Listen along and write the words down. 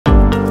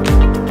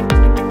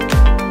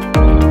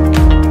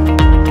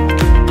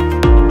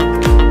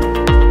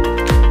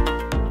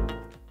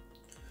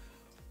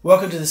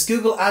Welcome to this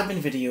Google admin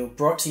video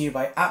brought to you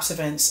by Apps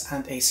Events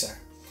and Acer.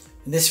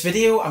 In this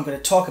video, I'm going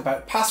to talk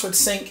about password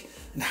sync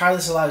and how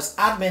this allows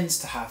admins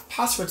to have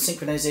password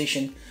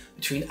synchronization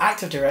between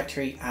Active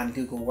Directory and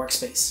Google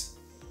Workspace.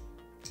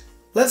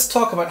 Let's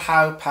talk about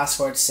how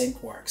password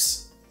sync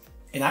works.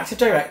 In Active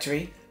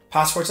Directory,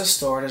 passwords are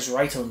stored as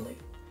write-only.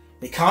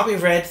 They can't be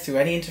read through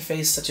any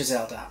interface such as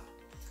LDAP.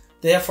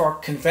 Therefore,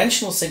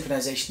 conventional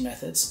synchronization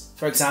methods,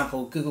 for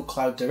example Google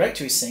Cloud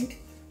Directory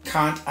Sync,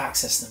 can't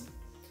access them.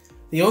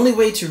 The only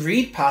way to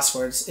read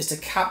passwords is to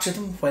capture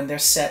them when they're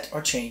set or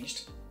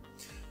changed.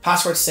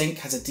 Password sync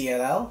has a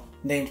DLL,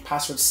 named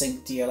password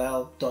sync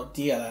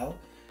DLL.dll,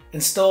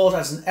 installed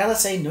as an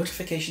LSA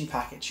notification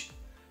package.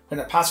 When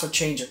a password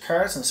change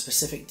occurs on a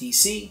specific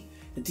DC,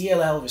 the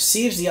DLL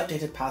receives the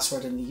updated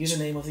password and the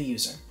username of the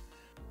user.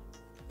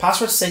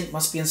 Password sync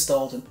must be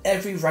installed on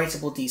every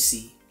writable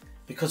DC,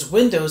 because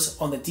Windows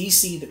on the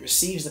DC that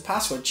receives the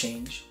password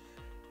change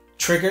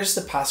triggers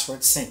the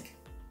password sync.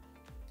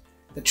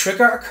 The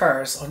trigger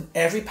occurs on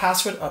every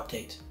password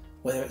update,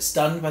 whether it's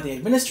done by the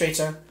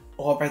administrator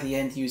or by the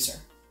end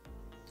user.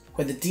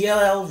 When the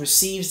DLL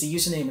receives the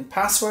username and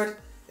password,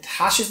 it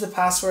hashes the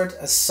password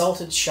as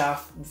salted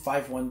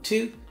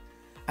SHA-512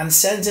 and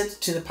sends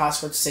it to the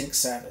password sync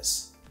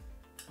service.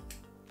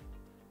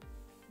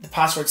 The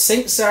password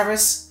sync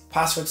service,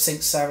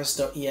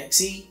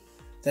 passwordsyncservice.exe,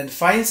 then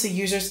finds the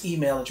user's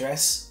email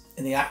address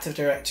in the Active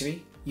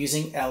Directory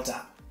using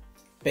LDAP,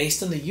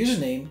 based on the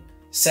username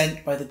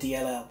sent by the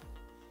DLL.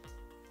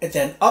 It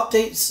then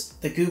updates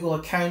the Google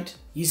account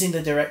using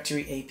the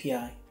Directory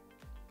API.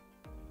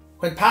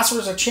 When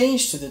passwords are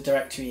changed to the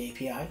Directory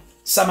API,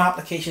 some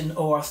application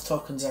OAuth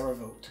tokens are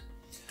revoked.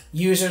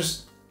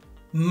 Users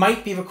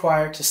might be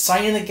required to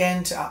sign in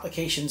again to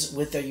applications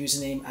with their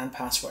username and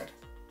password.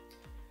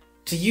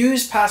 To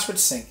use password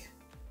sync,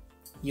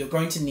 you're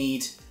going to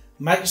need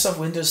Microsoft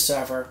Windows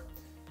Server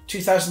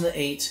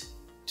 2008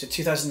 to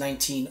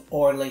 2019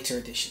 or later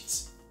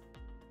editions.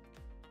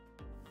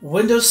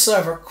 Windows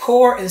Server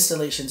core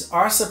installations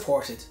are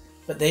supported,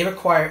 but they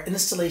require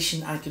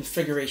installation and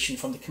configuration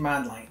from the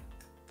command line.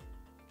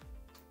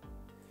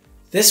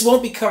 This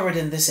won't be covered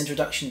in this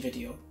introduction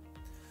video.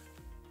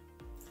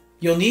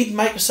 You'll need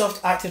Microsoft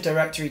Active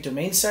Directory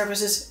Domain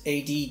Services,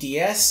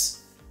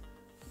 ADDS,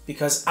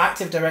 because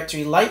Active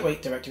Directory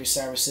Lightweight Directory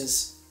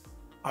Services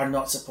are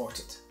not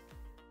supported.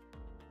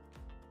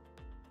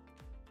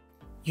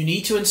 You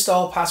need to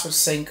install password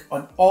sync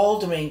on all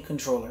domain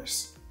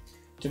controllers.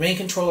 Domain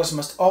controllers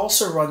must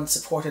also run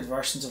supported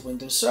versions of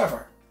Windows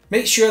Server.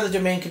 Make sure the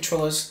domain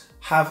controllers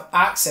have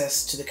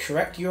access to the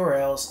correct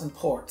URLs and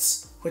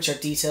ports, which are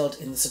detailed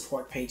in the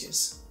support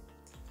pages.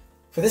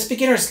 For this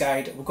beginner's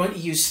guide, we're going to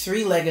use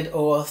three-legged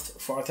OAuth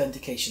for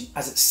authentication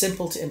as it's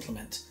simple to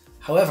implement.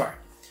 However,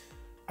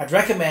 I'd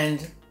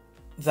recommend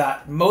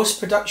that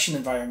most production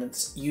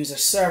environments use a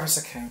service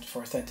account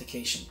for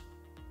authentication.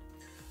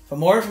 For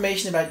more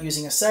information about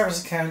using a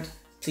service account,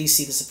 please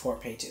see the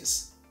support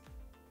pages.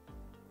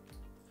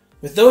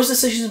 With those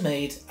decisions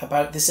made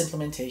about this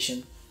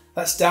implementation,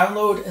 let's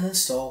download and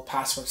install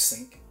Password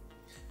Sync.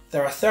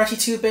 There are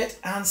 32-bit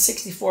and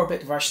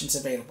 64-bit versions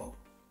available.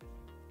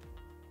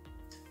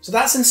 So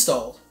that's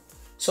installed.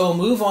 So we'll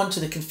move on to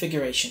the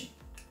configuration.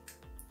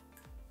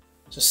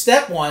 So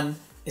step one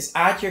is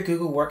add your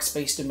Google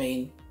Workspace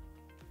domain.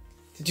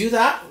 To do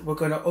that, we're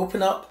going to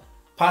open up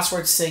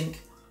Password Sync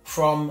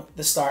from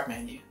the Start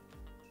menu.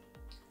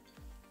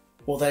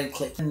 We'll then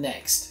click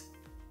Next.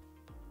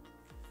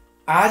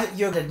 Add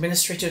your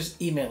administrator's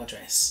email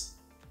address.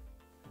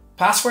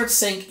 Password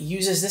Sync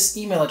uses this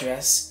email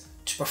address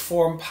to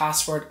perform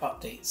password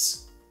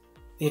updates.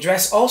 The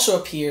address also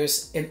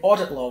appears in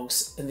audit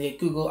logs in the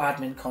Google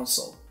Admin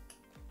Console.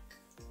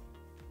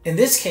 In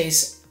this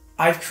case,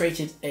 I've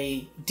created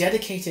a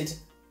dedicated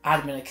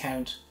admin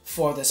account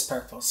for this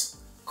purpose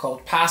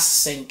called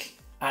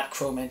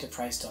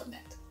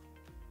passsync@chromeenterprise.net.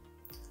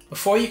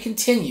 Before you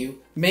continue,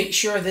 make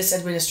sure this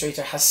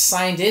administrator has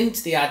signed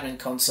into the admin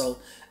console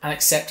and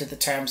accepted the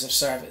terms of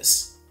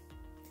service.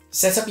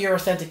 Set up your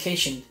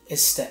authentication is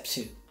step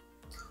 2.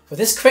 For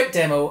this quick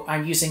demo,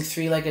 I'm using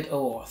three-legged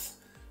OAuth.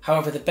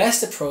 However, the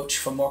best approach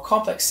for more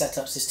complex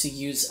setups is to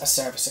use a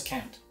service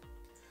account.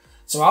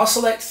 So I'll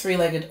select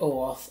three-legged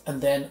OAuth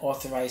and then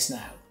Authorize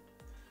Now.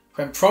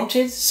 When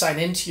prompted, sign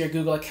into your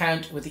Google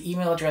account with the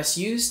email address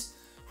used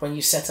when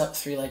you set up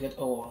three-legged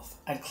OAuth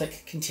and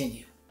click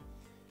Continue.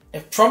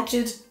 If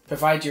prompted,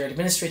 provide your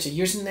administrator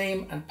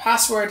username and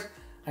password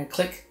and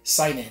click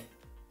Sign In.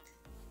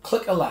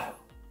 Click Allow.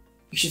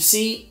 You should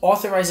see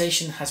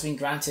authorization has been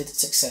granted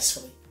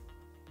successfully.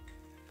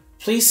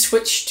 Please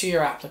switch to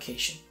your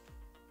application.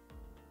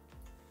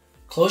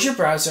 Close your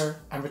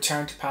browser and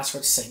return to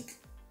Password Sync.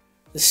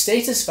 The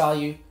status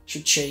value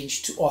should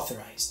change to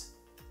Authorized.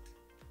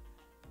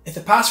 If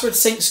the Password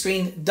Sync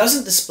screen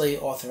doesn't display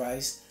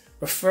Authorized,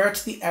 refer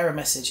to the error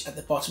message at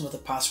the bottom of the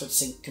Password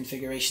Sync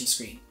configuration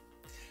screen.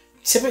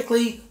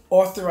 Typically,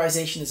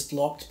 authorization is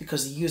blocked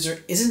because the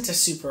user isn't a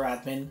super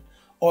admin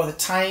or the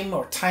time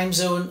or time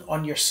zone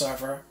on your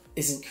server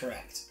isn't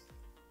correct.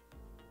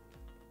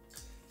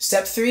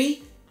 Step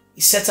 3,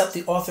 you set up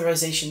the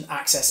authorization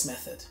access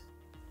method.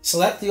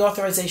 Select the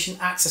authorization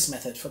access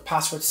method for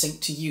password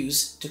sync to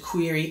use to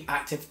query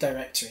Active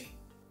Directory.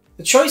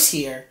 The choice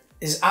here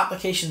is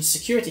application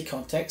security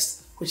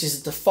context, which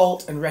is the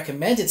default and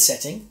recommended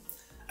setting,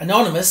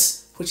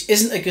 anonymous, which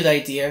isn't a good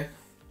idea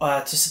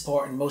to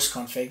support in most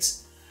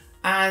configs,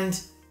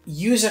 and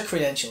user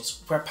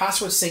credentials, where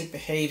password sync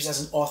behaves as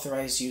an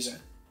authorized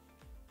user.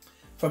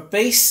 For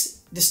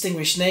base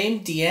distinguished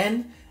name,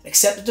 DN,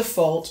 accept the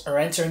default or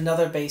enter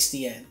another base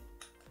DN.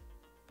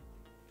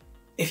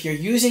 If you're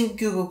using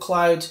Google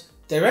Cloud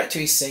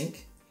Directory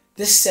Sync,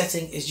 this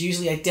setting is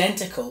usually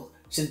identical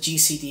to the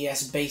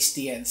GCDS base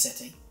DN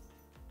setting.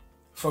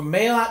 For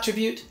mail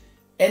attribute,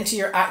 enter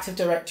your Active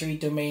Directory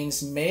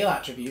domain's mail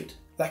attribute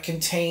that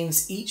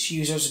contains each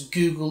user's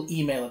Google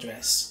email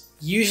address.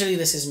 Usually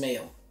this is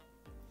mail.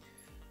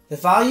 The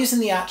values in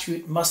the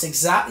attribute must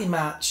exactly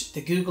match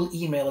the Google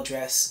email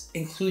address,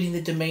 including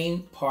the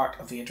domain part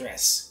of the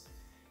address.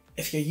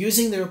 If you're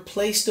using the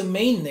Replace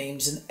Domain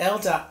Names and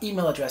LDAP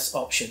email address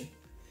option,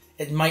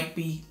 it might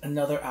be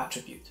another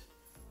attribute.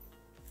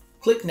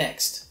 Click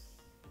Next.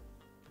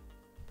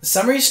 The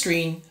summary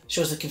screen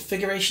shows the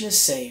configuration is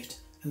saved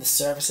and the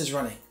service is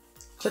running.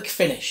 Click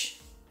Finish.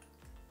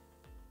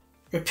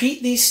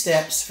 Repeat these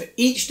steps for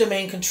each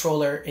domain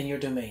controller in your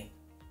domain.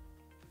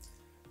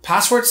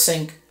 Password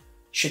sync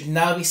should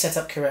now be set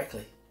up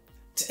correctly.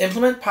 To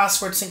implement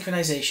password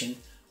synchronization,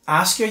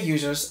 ask your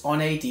users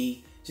on AD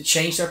to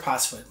change their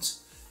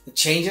passwords. The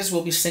changes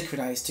will be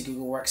synchronized to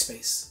Google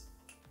Workspace.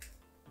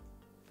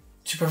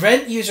 To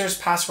prevent users'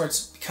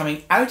 passwords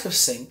becoming out of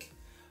sync,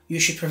 you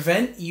should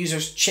prevent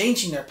users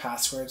changing their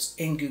passwords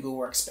in Google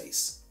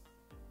Workspace.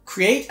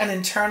 Create an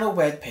internal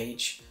web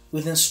page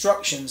with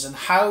instructions on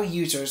how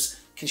users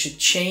should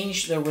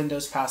change their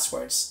Windows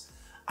passwords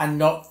and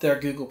not their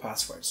Google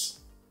passwords.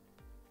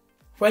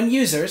 When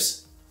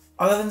users,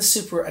 other than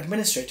super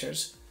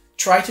administrators,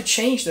 try to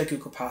change their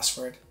Google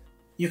password,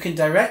 you can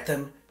direct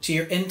them to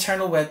your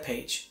internal web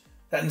page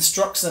that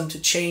instructs them to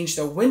change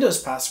their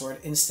Windows password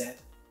instead.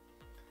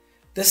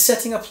 This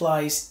setting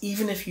applies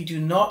even if you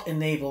do not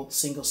enable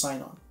single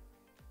sign-on.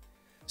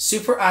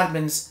 Super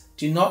admins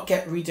do not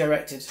get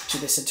redirected to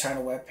this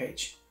internal web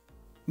page.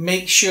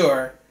 Make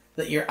sure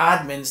that your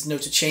admins know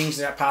to change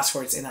their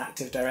passwords in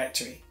Active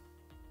Directory.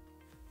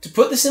 To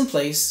put this in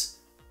place,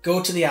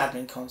 go to the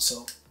admin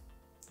console.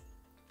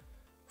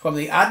 From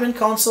the admin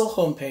console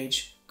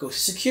homepage, go to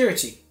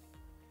Security.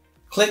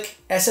 Click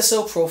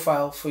SSO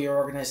Profile for your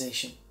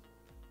organization.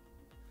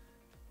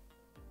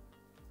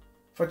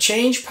 For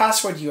Change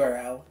Password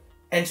URL,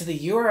 enter the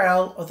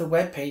URL of the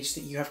web page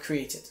that you have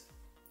created.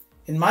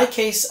 In my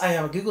case, I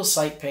have a Google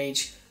site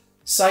page,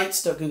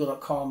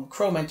 sites.google.com,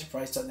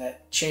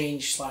 chromeenterprise.net,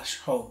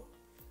 change/home.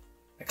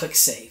 I click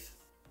Save.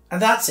 And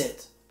that's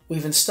it.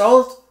 We've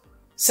installed,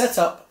 set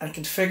up and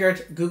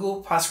configured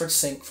Google Password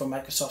Sync for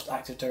Microsoft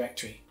Active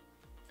Directory.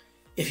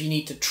 If you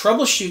need to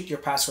troubleshoot your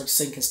password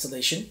sync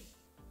installation,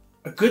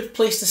 a good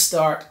place to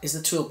start is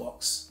the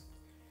toolbox.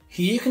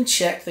 Here you can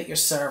check that your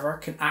server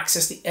can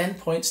access the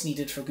endpoints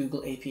needed for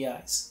Google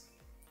APIs.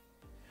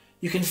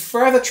 You can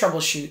further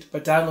troubleshoot by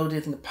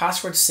downloading the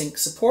Password Sync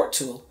Support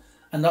tool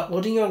and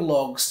uploading your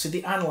logs to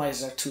the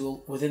Analyzer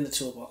tool within the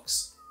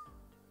toolbox.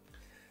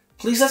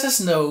 Please let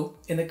us know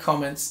in the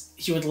comments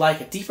if you would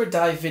like a deeper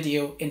dive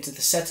video into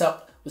the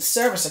setup with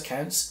service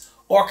accounts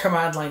or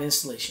command line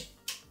installation.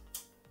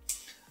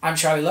 I'm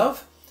Charlie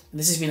Love, and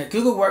this has been a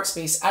Google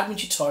Workspace admin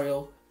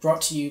tutorial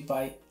brought to you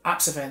by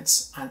Apps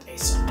Events and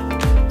Acer.